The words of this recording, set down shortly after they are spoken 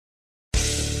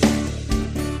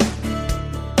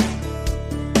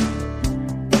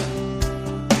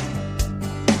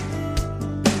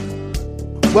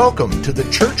Welcome to the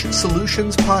Church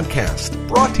Solutions Podcast,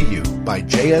 brought to you by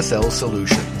JSL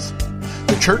Solutions.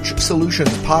 The Church Solutions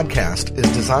Podcast is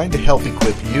designed to help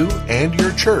equip you and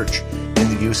your church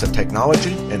in the use of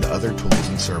technology and other tools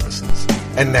and services.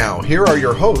 And now, here are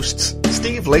your hosts,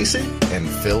 Steve Lacey and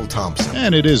Phil Thompson.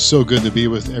 And it is so good to be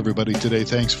with everybody today.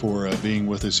 Thanks for being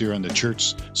with us here on the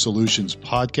Church Solutions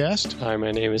Podcast. Hi,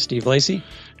 my name is Steve Lacey.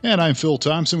 And I'm Phil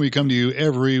Thompson. We come to you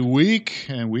every week,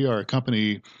 and we are a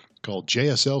company called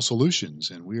JSL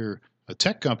Solutions, and we're a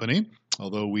tech company,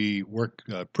 although we work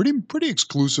pretty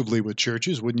exclusively with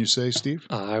churches, wouldn't you say, Steve?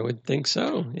 I would think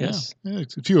so, yes. Yeah, a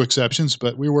few exceptions,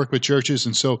 but we work with churches,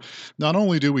 and so not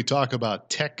only do we talk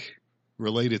about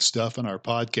tech-related stuff on our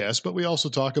podcast, but we also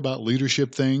talk about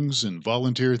leadership things and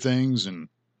volunteer things, and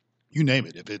you name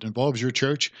it. If it involves your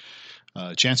church,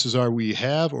 chances are we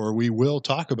have or we will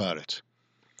talk about it.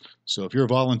 So if you're a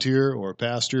volunteer or a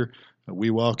pastor,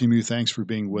 we welcome you. Thanks for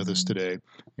being with us today.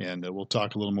 And we'll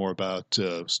talk a little more about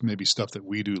maybe stuff that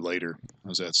we do later.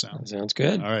 How's that sound? That sounds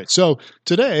good. All right. So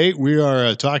today we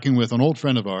are talking with an old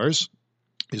friend of ours.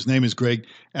 His name is Greg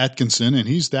Atkinson, and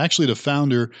he's actually the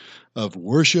founder of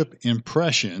Worship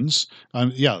Impressions.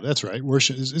 Yeah, that's right.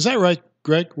 Worship is that right,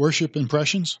 Greg? Worship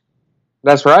Impressions?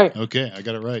 That's right. Okay, I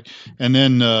got it right. And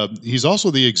then he's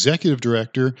also the executive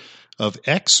director of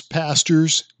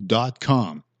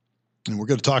xpastors.com. And we're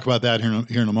going to talk about that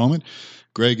here in a moment.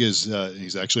 Greg is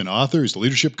he's actually an author. He's a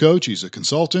leadership coach. He's a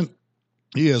consultant.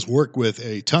 He has worked with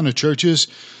a ton of churches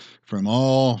from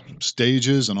all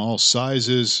stages and all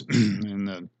sizes,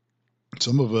 and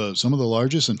some of the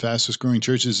largest and fastest growing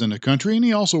churches in the country. And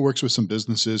he also works with some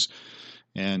businesses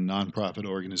and nonprofit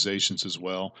organizations as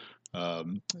well.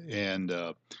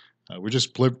 We're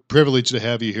just privileged to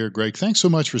have you here, Greg. Thanks so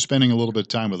much for spending a little bit of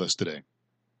time with us today.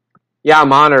 Yeah,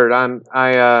 I'm honored.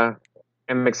 I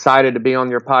am excited to be on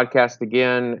your podcast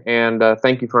again, and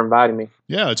thank you for inviting me.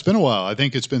 Yeah, it's been a while. I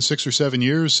think it's been 6 or 7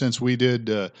 years since we did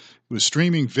it was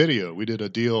streaming video. We did a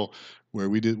deal where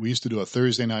we used to do a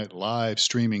Thursday night live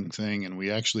streaming thing, and we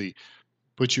actually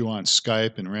put you on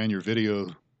Skype and ran your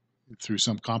video through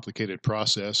some complicated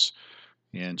process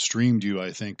and streamed you,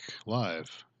 I think,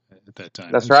 live at that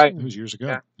time. That's right. It was years ago.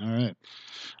 Yeah. All right.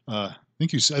 I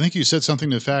think you said something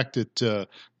to the fact that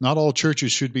not all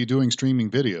churches should be doing streaming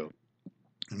video.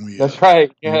 And that's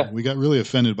right. Yeah. We got really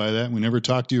offended by that. And we never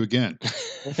talked to you again.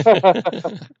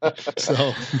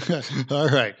 So, all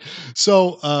right.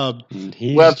 So,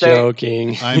 he's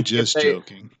joking. I'm just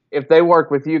joking. If they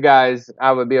work with you guys,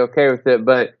 I would be okay with it.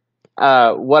 But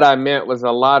what I meant was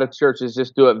a lot of churches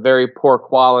just do it very poor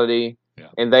quality,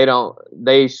 and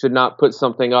they should not put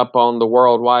something up on the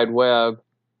World Wide Web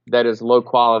that is low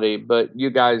quality. But you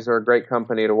guys are a great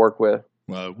company to work with.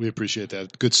 Well, we appreciate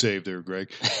that. Good save there,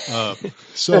 Greg.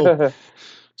 So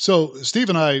Steve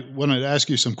and I wanted to ask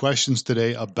you some questions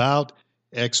today about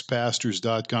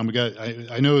xpastors.com.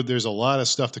 I know there's a lot of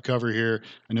stuff to cover here.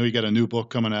 I know you got a new book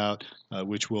coming out,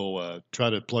 which we'll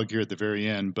try to plug here at the very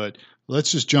end. But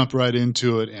let's just jump right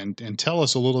into it and tell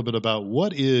us a little bit about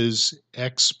what is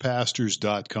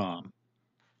xpastors.com.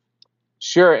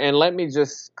 Sure, and let me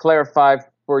just clarify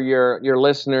for your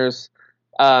listeners.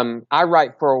 I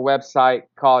write for a website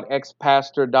called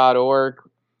xpastor.org,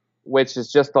 which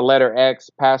is just the letter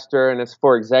X, pastor, and it's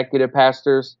for executive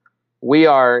pastors. We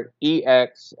are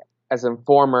EX, as in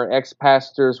former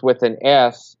ex-pastors with an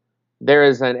S. There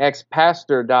is an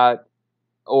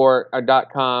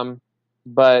xpastor.com,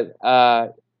 but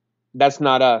that's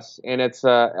not us. And it's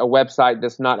a website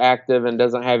that's not active and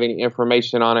doesn't have any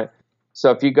information on it. So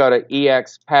if you go to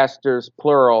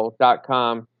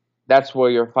expastorsplural.com, that's where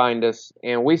you'll find us.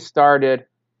 And we started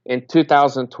in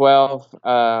 2012.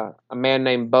 A man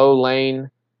named Bo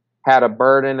Lane had a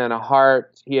burden and a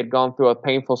heart. He had gone through a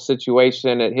painful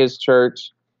situation at his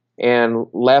church and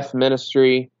left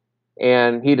ministry.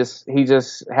 And he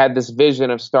just had this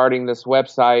vision of starting this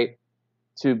website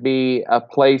to be a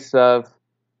place of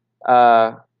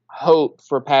hope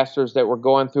for pastors that were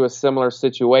going through a similar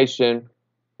situation.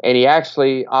 And he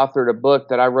actually authored a book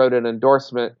that I wrote an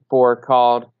endorsement for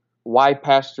called Why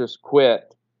Pastors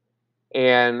Quit.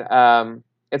 And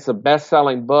it's a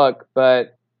best-selling book,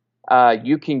 but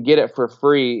you can get it for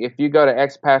free. If you go to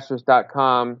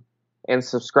xpastors.com and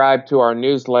subscribe to our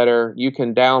newsletter, you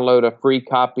can download a free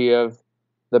copy of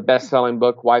the best-selling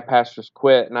book, Why Pastors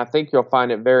Quit. And I think you'll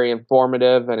find it very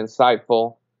informative and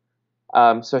insightful.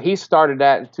 So he started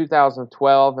that in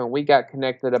 2012, and we got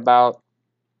connected about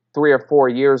 3 or 4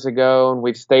 years ago, and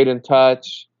we've stayed in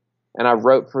touch, and I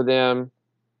wrote for them.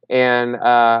 And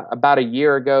about a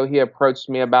year ago, he approached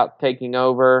me about taking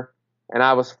over, and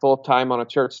I was full-time on a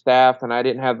church staff, and I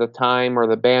didn't have the time or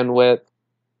the bandwidth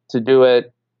to do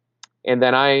it. And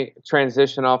then I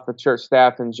transitioned off the church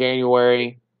staff in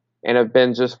January and have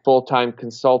been just full-time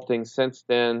consulting since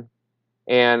then.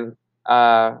 And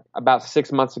about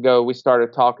 6 months ago, we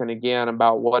started talking again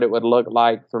about what it would look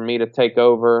like for me to take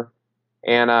over.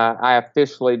 And I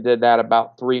officially did that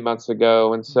about 3 months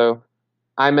ago. And so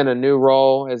I'm in a new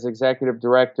role as executive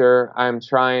director. I'm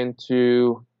trying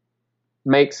to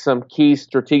make some key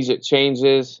strategic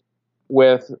changes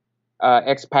with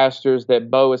ex-pastors that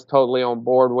Bo is totally on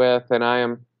board with. And I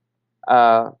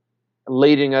am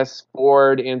leading us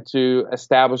forward into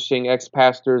establishing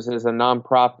ex-pastors as a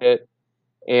nonprofit.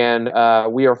 And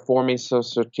we are forming some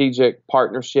strategic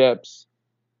partnerships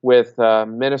with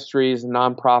ministries,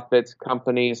 nonprofits,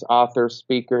 companies, authors,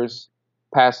 speakers,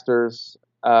 pastors.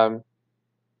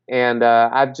 And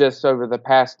I've just, over the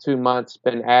past 2 months,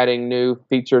 been adding new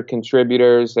featured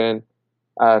contributors and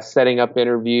setting up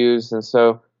interviews. And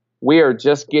so we are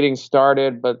just getting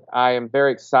started, but I am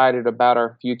very excited about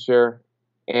our future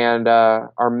and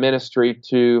our ministry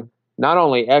to not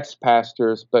only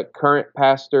ex-pastors, but current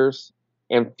pastors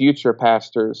and future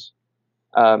pastors.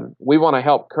 We want to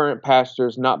help current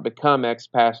pastors not become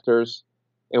ex-pastors,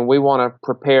 and we want to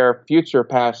prepare future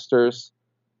pastors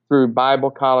through Bible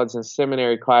college and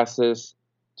seminary classes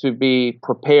to be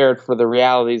prepared for the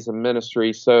realities of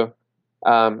ministry. So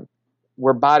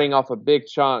we're biting off a big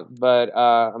chunk, but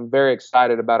I'm very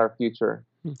excited about our future.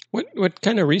 What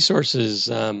kind of resources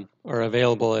are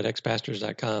available at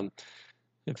expastors.com?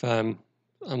 If I'm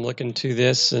looking to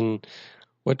this, and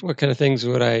what kind of things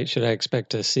should I expect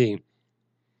to see?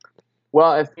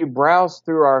 Well, if you browse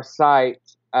through our site,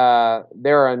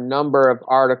 there are a number of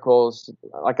articles,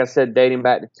 like I said, dating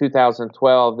back to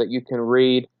 2012 that you can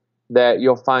read that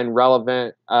you'll find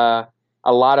relevant.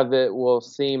 A lot of it will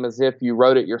seem as if you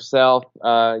wrote it yourself.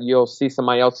 You'll see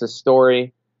somebody else's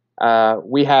story.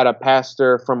 We had a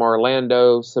pastor from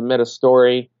Orlando submit a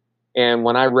story, and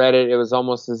when I read it, it was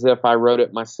almost as if I wrote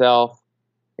it myself.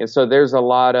 And so there's a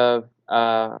lot of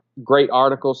great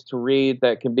articles to read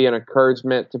that can be an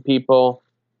encouragement to people.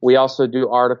 We also do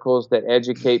articles that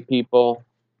educate people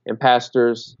and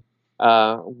pastors.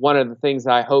 One of the things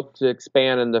I hope to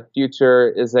expand in the future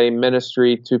is a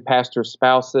ministry to pastor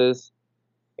spouses.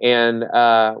 And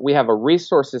we have a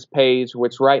resources page,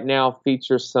 which right now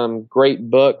features some great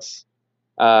books.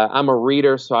 I'm a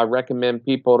reader, so I recommend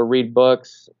people to read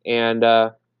books. And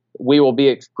we will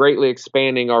be greatly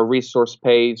expanding our resource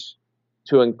page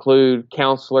to include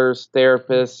counselors,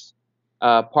 therapists,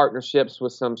 partnerships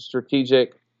with some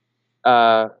strategic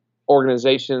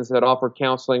organizations that offer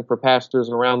counseling for pastors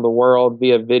around the world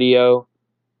via video.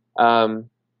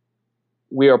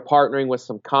 We are partnering with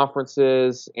some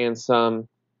conferences and some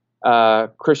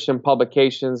Christian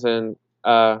publications and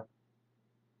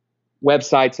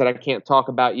websites that I can't talk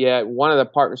about yet. One of the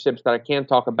partnerships that I can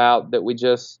talk about that we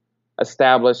just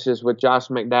established is with Josh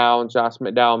McDowell and Josh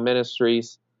McDowell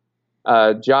Ministries.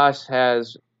 Josh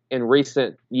has, in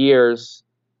recent years,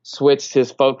 switched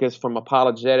his focus from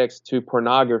apologetics to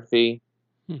pornography.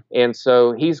 And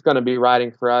so he's going to be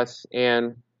writing for us.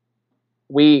 And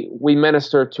we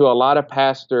minister to a lot of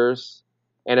pastors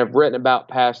and have written about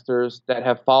pastors that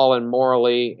have fallen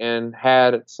morally and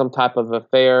had some type of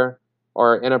affair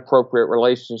or inappropriate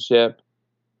relationship.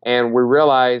 And we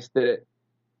realize that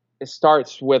it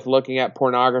starts with looking at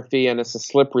pornography, and it's a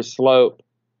slippery slope.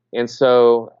 And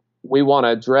so we want to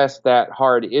address that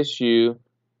hard issue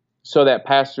so that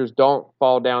pastors don't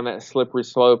fall down that slippery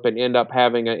slope and end up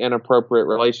having an inappropriate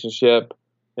relationship,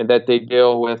 and that they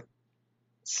deal with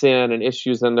sin and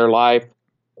issues in their life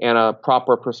and a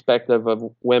proper perspective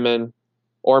of women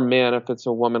or men if it's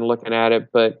a woman looking at it.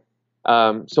 But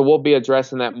so we'll be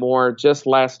addressing that more. Just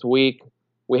last week,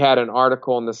 we had an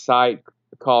article on the site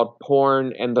called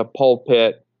Porn and the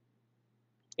Pulpit.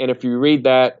 And if you read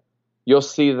that, you'll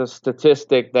see the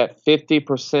statistic that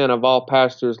 50% of all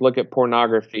pastors look at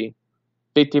pornography.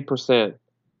 50%.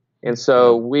 And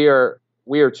so we are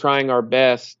trying our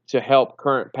best to help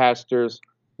current pastors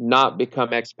not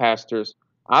become ex-pastors.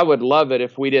 I would love it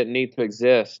if we didn't need to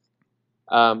exist.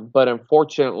 But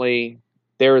unfortunately,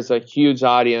 there is a huge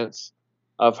audience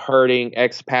of hurting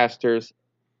ex-pastors.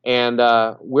 And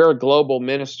we're a global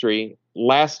ministry.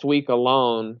 Last week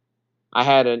alone, I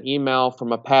had an email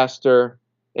from a pastor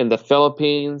in the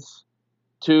Philippines,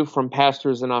 2 from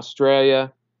pastors in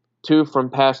Australia, 2 from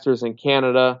pastors in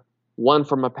Canada, 1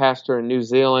 from a pastor in New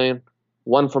Zealand,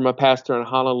 1 from a pastor in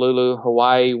Honolulu,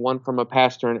 Hawaii, 1 from a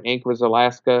pastor in Anchorage,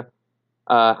 Alaska.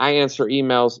 I answer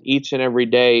emails each and every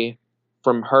day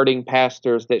from hurting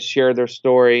pastors that share their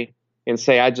story and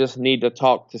say, I just need to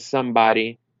talk to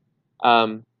somebody.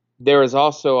 There is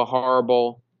also a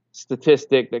horrible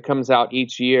statistic that comes out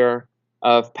each year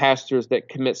of pastors that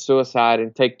commit suicide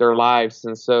and take their lives.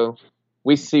 And so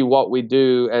we see what we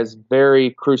do as very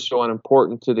crucial and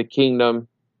important to the kingdom.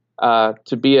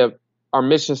 Our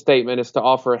mission statement is to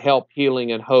offer help,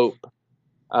 healing, and hope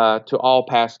to all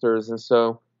pastors. And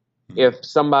so if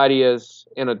somebody is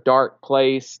in a dark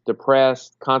place,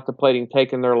 depressed, contemplating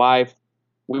taking their life,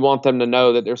 we want them to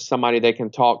know that there's somebody they can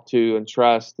talk to and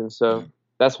trust. And so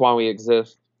that's why we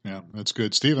exist. Yeah, that's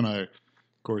good. Steve and I, of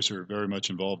course, are very much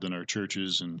involved in our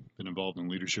churches and been involved in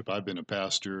leadership. I've been a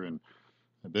pastor and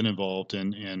I've been involved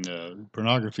in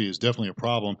pornography is definitely a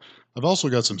problem. I've also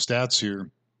got some stats here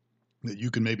that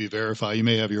you can maybe verify. You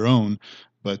may have your own,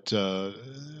 but a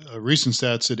recent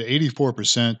stat said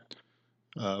 84%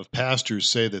 of pastors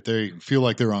say that they feel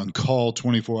like they're on call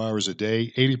 24 hours a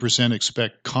day. 80%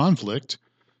 expect conflict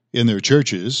in their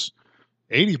churches.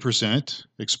 80%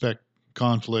 expect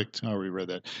conflict. I already read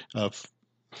that.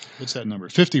 What's that number?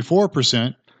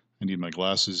 54%. I need my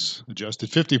glasses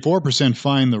adjusted. 54%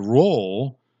 find the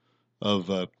role of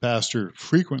a pastor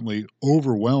frequently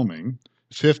overwhelming.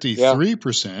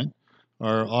 53%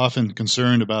 are often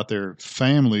concerned about their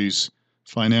family's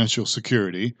financial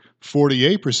security.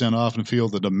 48% often feel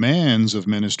the demands of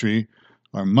ministry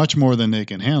are much more than they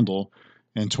can handle.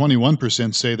 And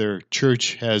 21% say their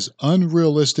church has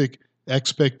unrealistic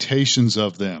expectations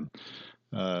of them.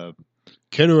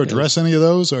 Care to address any of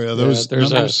those? Or are those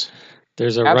numbers?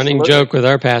 There's a running joke with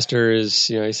our pastor is,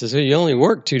 he says, hey, you only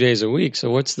work 2 days a week, so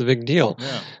what's the big deal?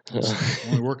 Yeah,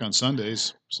 only work on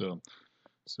Sundays.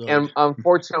 And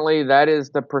unfortunately, that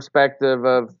is the perspective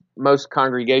of most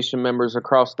congregation members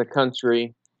across the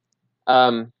country.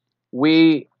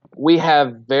 We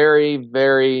have very,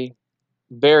 very,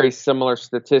 very similar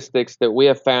statistics that we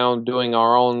have found doing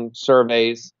our own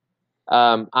surveys.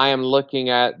 I am looking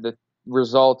at the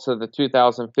results of the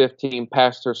 2015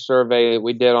 pastor survey that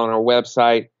we did on our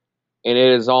website, and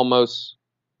it is almost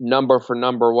number for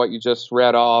number what you just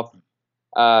read off.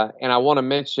 And I want to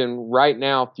mention right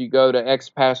now, if you go to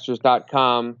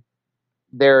xpastors.com,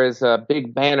 there is a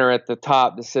big banner at the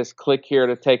top that says click here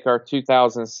to take our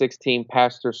 2016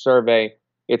 pastor survey.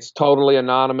 It's totally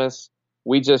anonymous.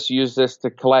 We just use this to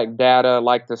collect data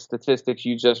like the statistics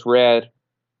you just read.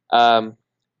 But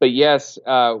yes,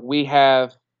 we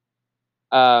have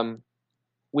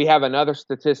another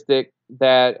statistic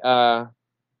that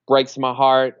breaks my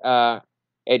heart.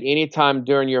 At any time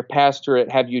during your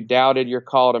pastorate, have you doubted your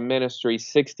call to ministry?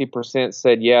 60%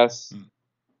 said yes.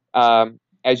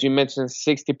 As you mentioned,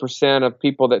 60% of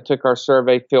people that took our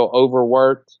survey feel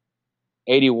overworked.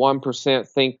 81%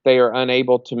 think they are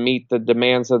unable to meet the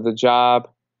demands of the job.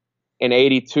 And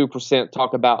 82%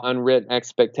 talk about unwritten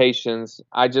expectations.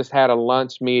 I just had a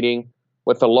lunch meeting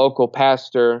with a local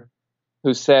pastor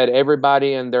who said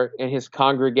everybody in his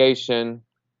congregation,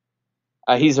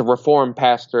 he's a Reformed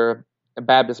pastor, a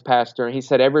Baptist pastor, and he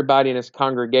said everybody in his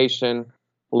congregation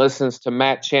listens to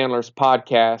Matt Chandler's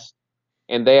podcast,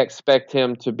 and they expect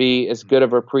him to be as good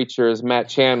of a preacher as Matt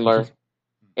Chandler.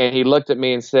 And he looked at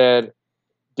me and said,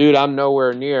 dude, I'm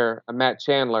nowhere near a Matt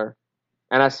Chandler.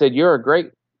 And I said, you're a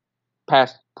great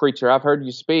past preacher. I've heard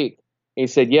you speak. And he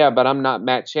said, yeah, but I'm not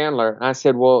Matt Chandler. And I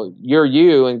said, well, you're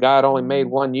you, and God only made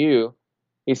one you.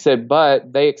 He said,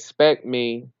 but they expect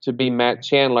me to be Matt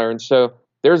Chandler. And so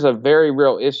there's a very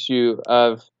real issue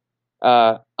of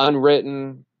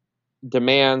unwritten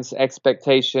demands,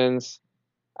 expectations.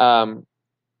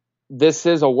 This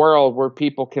is a world where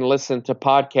people can listen to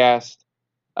podcasts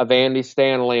of Andy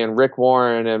Stanley and Rick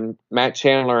Warren and Matt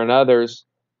Chandler and others,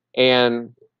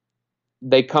 and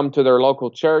they come to their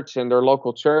local church, and their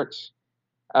local church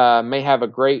may have a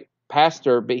great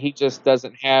pastor, but he just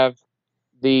doesn't have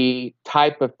the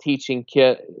type of teaching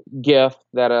gift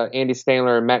that Andy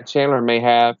Stanley and Matt Chandler may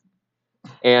have,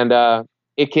 and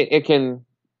it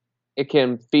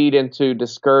can feed into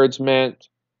discouragement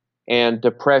and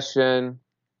depression,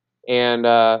 and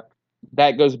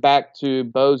that goes back to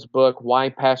Bo's book, Why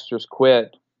Pastors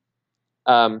Quit.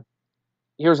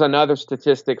 Here's another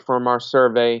statistic from our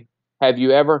survey. Have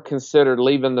you ever considered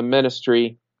leaving the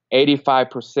ministry?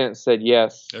 85% said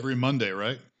yes. Every Monday,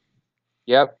 right?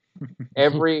 Yep.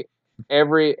 Every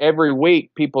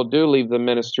week people do leave the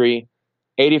ministry.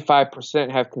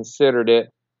 85% have considered it,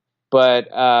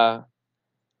 but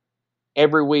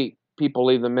every week people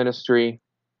leave the ministry.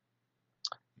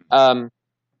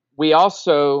 We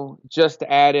also just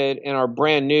added in our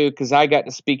brand new, because I got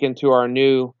to speak into our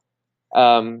new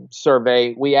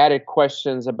survey, we added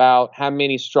questions about how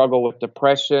many struggle with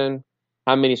depression,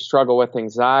 how many struggle with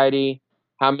anxiety,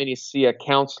 how many see a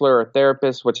counselor or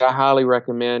therapist, which I highly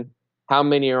recommend, how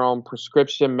many are on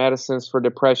prescription medicines for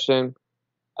depression.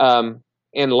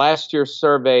 in last year's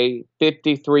survey,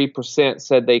 53%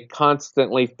 said they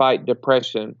constantly fight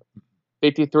depression.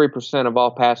 53% of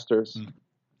all pastors.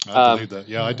 I believe that.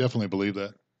 Yeah, I definitely believe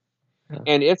that.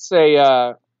 And it's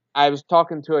I was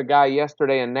talking to a guy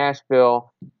yesterday in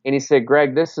Nashville, and he said,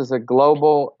 Greg, this is a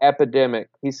global epidemic.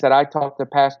 He said, I talk to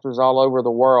pastors all over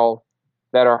the world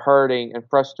that are hurting and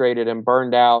frustrated and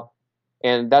burned out.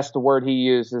 And that's the word he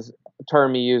used, the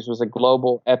term he used was a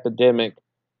global epidemic.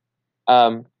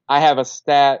 I have a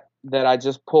stat that I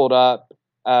just pulled up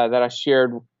that I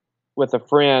shared with a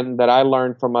friend that I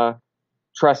learned from a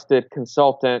trusted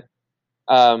consultant.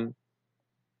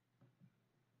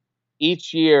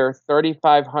 Each year,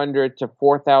 3,500 to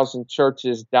 4,000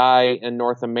 churches die in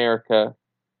North America.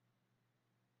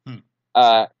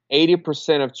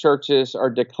 80% of churches are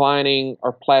declining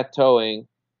or plateauing.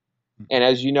 And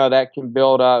as you know, that can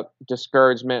build up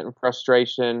discouragement and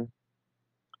frustration.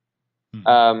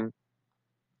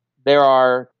 There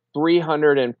are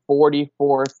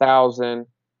 344,000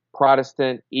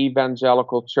 Protestant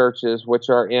evangelical churches which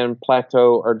are in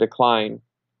plateau or decline.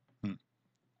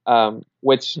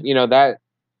 Which, you know,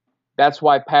 that's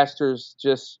why pastors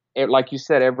just, like you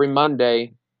said, every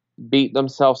Monday beat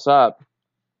themselves up.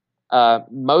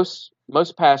 Most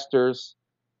pastors,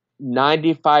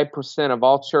 95% of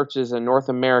all churches in North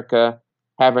America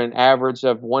have an average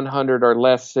of 100 or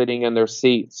less sitting in their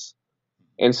seats.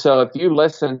 And so if you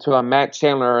listen to a Matt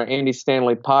Chandler or Andy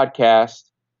Stanley podcast,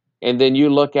 and then you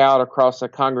look out across a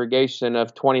congregation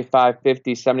of 25,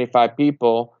 50, 75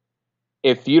 people,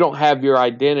 if you don't have your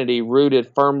identity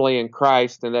rooted firmly in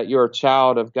Christ and that you're a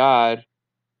child of God,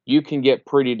 you can get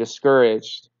pretty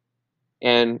discouraged.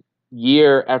 And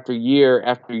year after year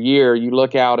after year, you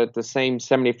look out at the same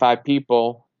 75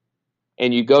 people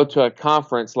and you go to a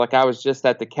conference, like I was just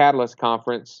at the Catalyst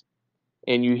conference,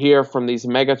 and you hear from these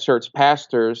megachurch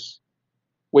pastors,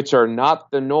 which are not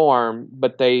the norm,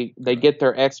 but they get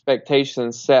their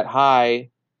expectations set high,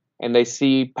 and they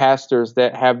see pastors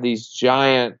that have these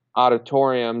giant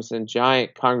auditoriums and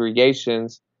giant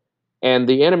congregations, and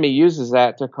the enemy uses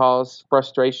that to cause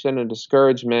frustration and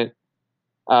discouragement.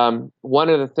 One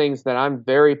of the things that I'm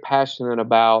very passionate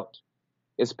about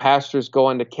is pastors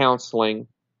going to counseling.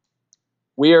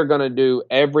 We are going to do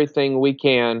everything we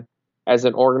can as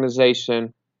an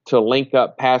organization to link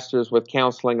up pastors with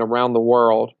counseling around the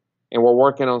world, and we're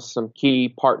working on some key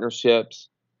partnerships.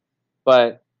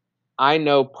 But I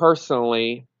know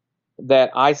personally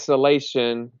that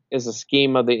isolation is a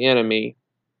scheme of the enemy.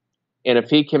 And if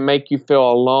he can make you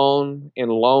feel alone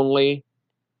and lonely,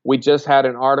 we just had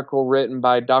an article written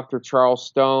by Dr. Charles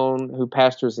Stone, who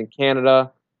pastors in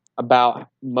Canada, about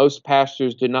most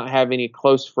pastors do not have any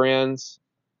close friends.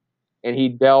 And he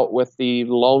dealt with the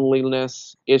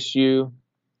loneliness issue.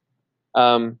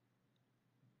 If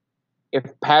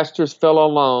pastors feel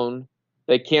alone,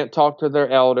 they can't talk to their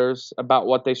elders about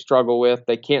what they struggle with.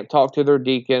 They can't talk to their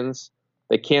deacons.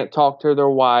 They can't talk to their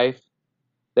wife.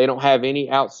 They don't have any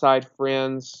outside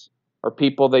friends or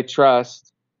people they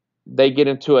trust. They get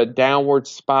into a downward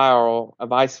spiral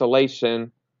of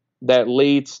isolation that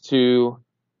leads to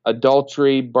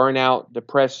adultery, burnout,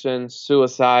 depression,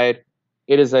 suicide.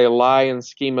 It is a lie and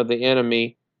scheme of the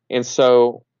enemy. And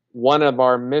so one of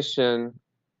our mission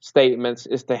statements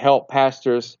is to help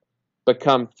pastors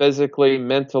become physically,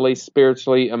 mentally,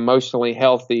 spiritually, emotionally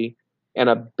healthy. And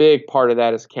a big part of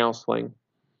that is counseling.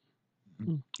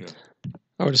 Yeah.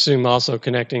 I would assume also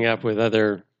connecting up with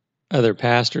other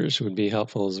pastors would be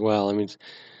helpful as well. I mean,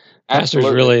 pastors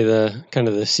really the kind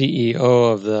of the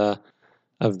CEO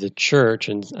of the church,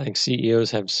 and I think CEOs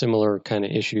have similar kind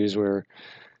of issues where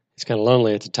it's kind of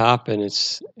lonely at the top, and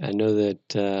I know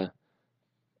that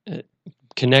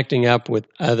connecting up with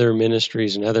other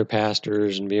ministries and other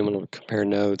pastors and being able to compare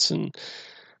notes and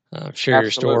share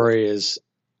your story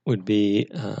would be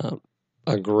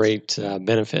a great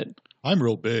benefit. I'm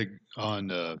real big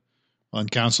on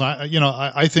counseling.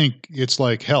 I think it's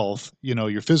like health.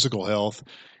 Your physical health.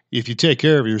 If you take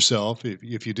care of yourself,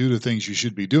 if you do the things you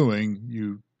should be doing,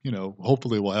 you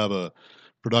hopefully will have a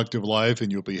productive life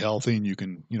and you'll be healthy and you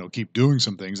can keep doing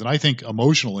some things. And I think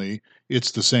emotionally,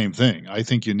 it's the same thing. I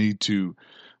think you need to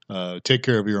take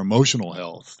care of your emotional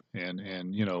health, and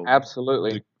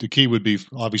absolutely the key would be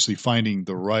obviously finding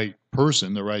the right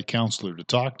person, the right counselor to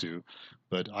talk to.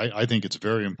 But I think it's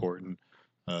very important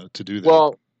to do that.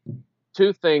 Well,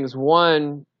 two things.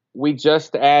 One, we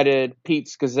just added Pete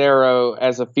Scazzaro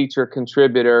as a feature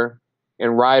contributor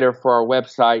and writer for our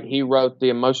website. He wrote The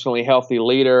Emotionally Healthy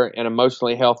Leader and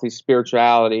Emotionally Healthy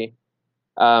Spirituality.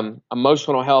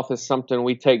 Emotional health is something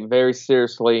we take very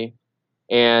seriously,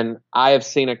 and I have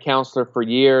seen a counselor for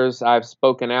years. I've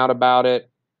spoken out about it.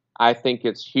 I think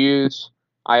it's huge.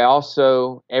 I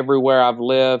also, everywhere I've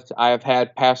lived, I have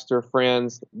had pastor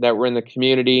friends that were in the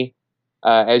community.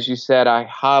 As you said, I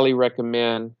highly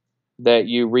recommend that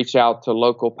you reach out to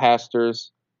local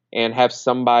pastors and have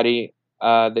somebody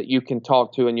that you can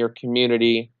talk to in your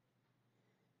community.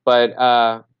 But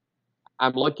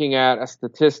I'm looking at a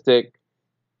statistic.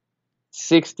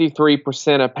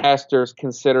 63% of pastors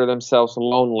consider themselves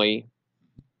lonely.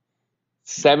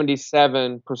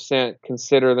 77%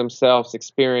 consider themselves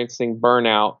experiencing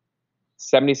burnout.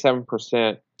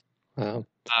 77%. Wow.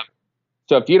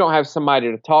 So if you don't have somebody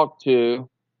to talk to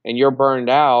and you're burned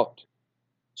out,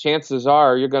 chances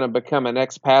are you're going to become an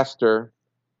ex-pastor.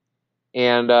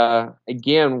 And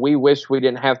again, we wish we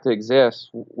didn't have to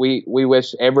exist. We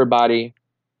wish everybody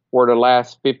were to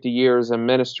last 50 years in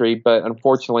ministry, but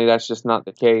unfortunately, that's just not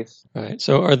the case. Right.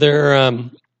 So, are there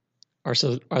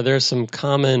some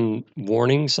common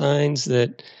warning signs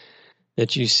that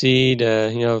you see to,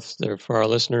 if they're for our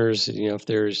listeners,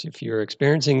 if you're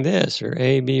experiencing this or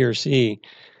A, B, or C,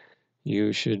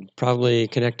 you should probably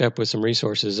connect up with some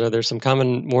resources. Are there some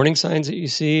common warning signs that you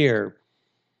see, or?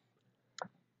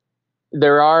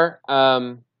 There are.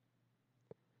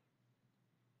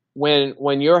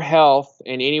 When your health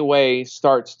in any way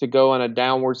starts to go in a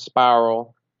downward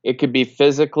spiral, it could be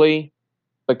physically,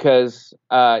 because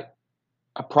a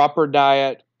proper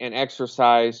diet and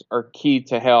exercise are key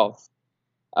to health.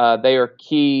 They are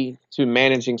key to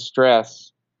managing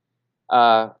stress.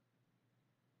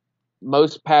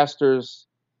 Most pastors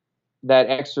that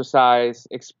exercise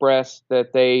express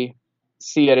that they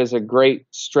see it as a great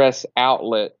stress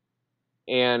outlet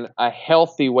and a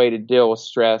healthy way to deal with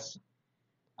stress.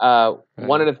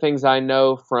 One of the things I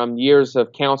know from years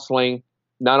of counseling,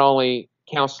 not only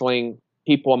counseling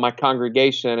people in my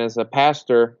congregation as a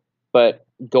pastor, but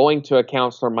going to a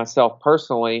counselor myself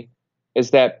personally, is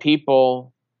that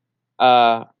people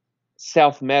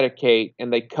self-medicate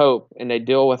and they cope and they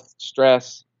deal with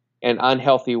stress in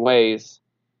unhealthy ways.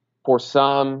 For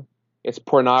some, it's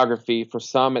pornography. For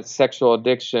some, it's sexual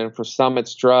addiction. For some,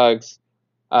 it's drugs.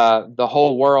 The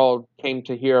whole world came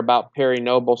to hear about Perry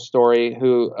Noble's story,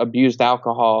 who abused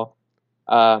alcohol.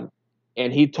 And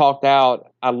he talked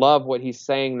out. I love what he's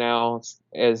saying now,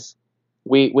 as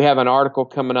we have an article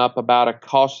coming up about a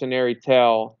cautionary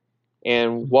tale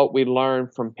and what we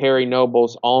learned from Perry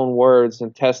Noble's own words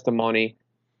and testimony,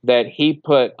 that he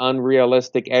put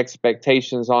unrealistic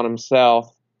expectations on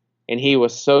himself, and he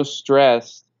was so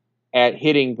stressed at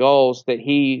hitting goals that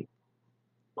he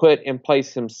put in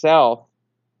place himself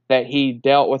that he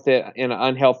dealt with it in an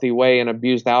unhealthy way and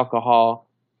abused alcohol.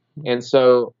 And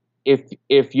so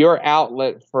if your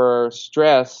outlet for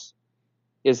stress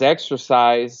is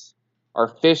exercise or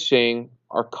fishing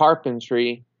or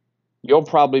carpentry, you'll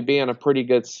probably be in a pretty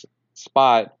good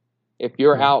spot. If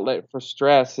your outlet for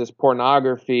stress is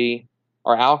pornography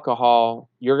or alcohol,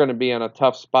 you're going to be in a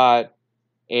tough spot,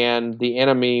 and the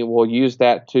enemy will use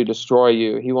that to destroy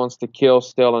you. He wants to kill,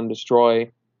 steal, and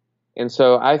destroy. And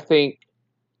so I think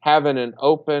having an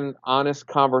open, honest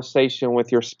conversation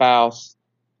with your spouse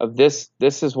of this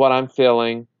is what I'm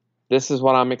feeling, this is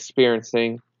what I'm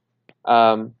experiencing.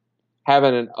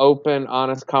 Having an open,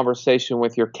 honest conversation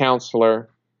with your counselor.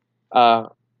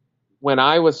 When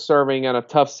I was serving in a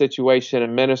tough situation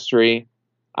in ministry,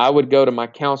 I would go to my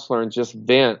counselor and just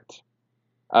vent.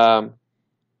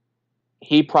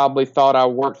 He probably thought I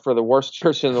worked for the worst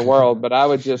church in the world, but I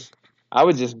would just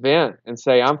vent and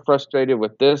say, I'm frustrated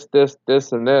with this,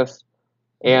 and this.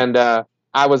 And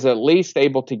I was at least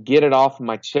able to get it off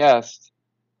my chest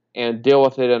and deal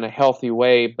with it in a healthy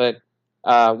way. But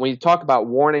when you talk about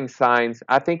warning signs,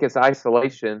 I think it's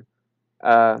isolation.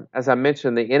 As I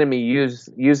mentioned, the enemy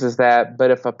uses that.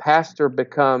 But if a pastor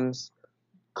becomes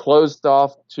closed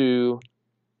off to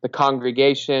the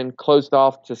congregation, closed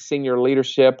off to senior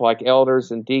leadership like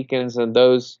elders and deacons and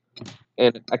those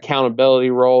in accountability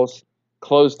roles,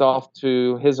 closed off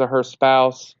to his or her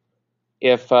spouse,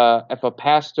 if a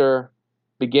pastor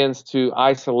begins to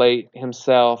isolate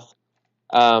himself,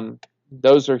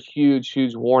 those are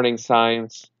huge warning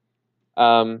signs.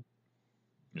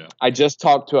 I just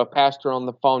talked to a pastor on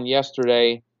the phone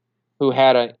yesterday who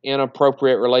had an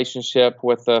inappropriate relationship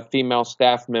with a female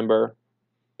staff member,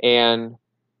 and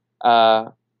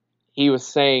he was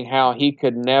saying how he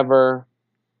could never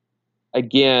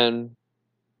again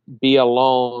be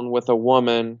alone with a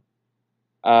woman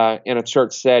in a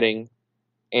church setting.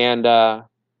 And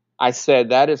I said,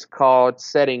 that is called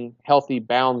setting healthy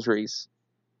boundaries.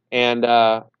 And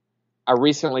I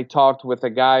recently talked with a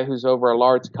guy who's over a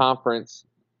large conference,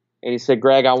 and he said,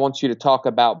 Greg, I want you to talk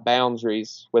about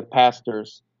boundaries with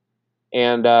pastors.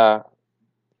 And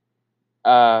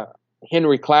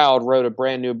Henry Cloud wrote a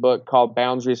brand new book called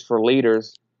Boundaries for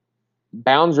Leaders.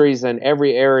 Boundaries in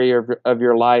every area of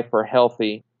your life are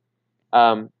healthy.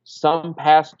 Some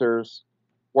pastors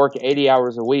work 80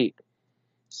 hours a week.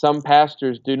 Some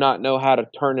pastors do not know how to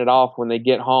turn it off when they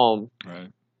get home. Right.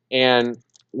 And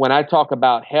when I talk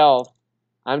about health,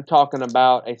 I'm talking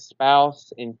about a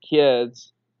spouse and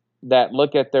kids that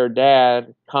look at their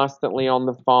dad constantly on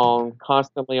the phone,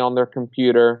 constantly on their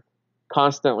computer,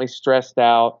 constantly stressed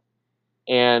out,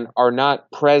 and are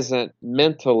not present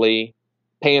mentally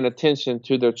paying attention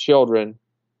to their children.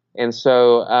 And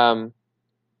so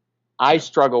I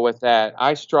struggle with that.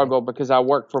 I struggle because I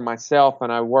work for myself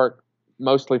and I work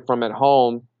mostly from at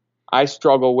home. I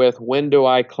struggle with, when do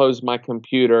I close my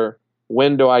computer?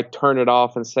 When do I turn it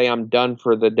off and say I'm done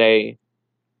for the day?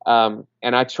 And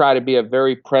I try to be a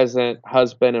very present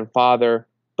husband and father,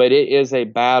 but it is a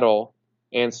battle.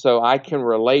 And so I can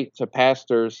relate to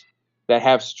pastors that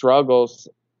have struggles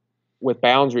with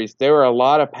boundaries. There are a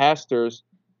lot of pastors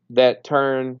that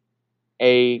turn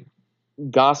a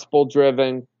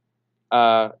gospel-driven,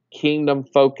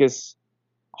 kingdom-focused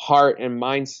heart and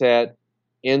mindset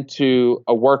into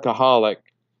a workaholic.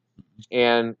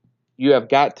 And you have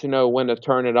got to know when to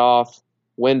turn it off,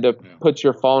 when to put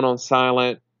your phone on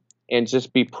silent, and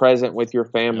just be present with your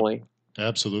family. Yep.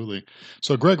 Absolutely.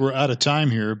 So, Greg, we're out of time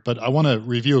here, but I want to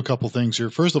review a couple things here.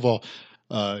 First of all,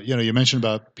 you mentioned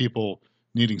about people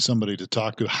needing somebody to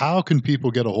talk to. How can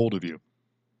people get a hold of you?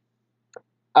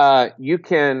 You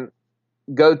can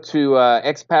go to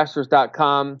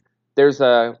xpastors.com. There's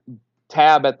a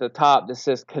tab at the top that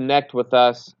says Connect with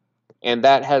Us, and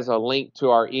that has a link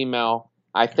to our email.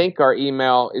 I think our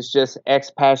email is just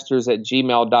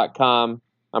xpastors@gmail.com.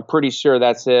 I'm pretty sure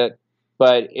that's it.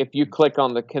 But if you click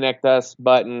on the Connect Us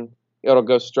button, it'll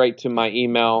go straight to my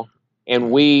email.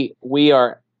 And we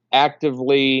are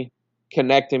actively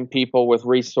connecting people with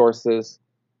resources.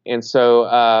 And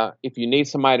so if you need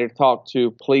somebody to talk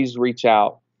to, please reach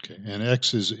out. Okay. And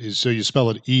X is so you spell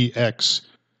it EX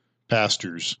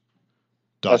Pastors.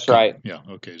 That's right. Yeah.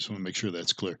 Okay. So I want to make sure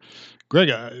that's clear. Greg,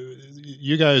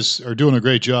 you guys are doing a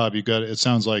great job. It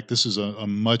sounds like this is a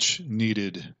much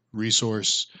needed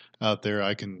resource out there.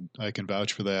 I can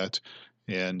vouch for that.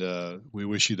 And we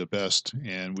wish you the best.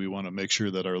 And we want to make sure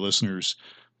that our listeners,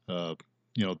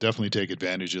 definitely take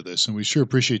advantage of this. And we sure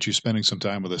appreciate you spending some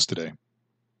time with us today.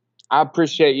 I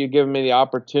appreciate you giving me the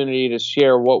opportunity to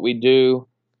share what we do,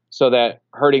 so that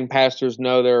hurting pastors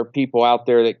know there are people out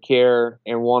there that care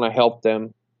and want to help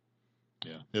them.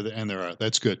 Yeah, and there are.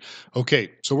 That's good.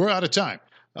 Okay, so we're out of time.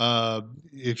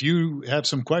 If you have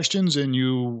some questions and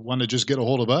you want to just get a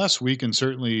hold of us, we can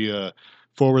certainly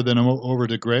forward them over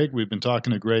to Greg. We've been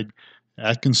talking to Greg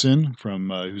Atkinson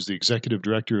who's the executive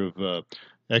director of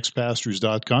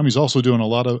xpastors.com. He's also doing a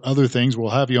lot of other things. We'll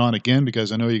have you on again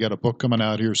because I know you got a book coming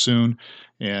out here soon,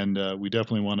 and we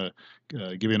definitely want to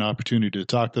give you an opportunity to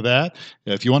talk to that.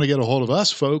 If you want to get a hold of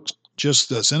us, folks, just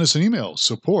send us an email,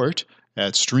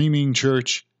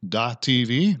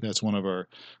 support@streamingchurch.tv. That's one of our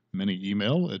many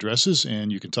email addresses,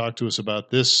 and you can talk to us about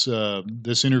this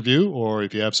interview, or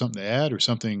if you have something to add or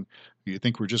something you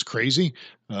think we're just crazy,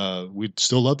 we'd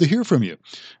still love to hear from you,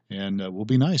 and we'll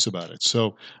be nice about it.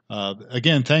 So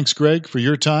again, thanks, Greg, for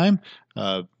your time.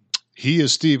 He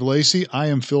is Steve Lacey. I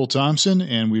am Phil Thompson,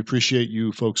 and we appreciate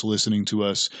you folks listening to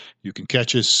us. You can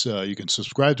catch us. You can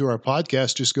subscribe to our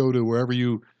podcast. Just go to wherever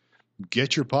you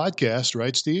get your podcast,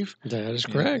 right, Steve? That is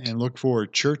correct. And look for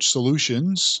Church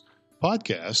Solutions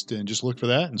Podcast, and just look for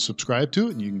that and subscribe to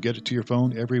it, and you can get it to your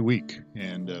phone every week.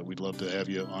 And we'd love to have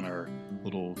you on our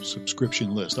little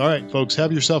subscription list. All right, folks,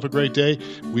 have yourself a great day.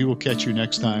 We will catch you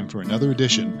next time for another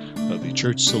edition of the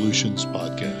Church Solutions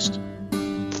Podcast.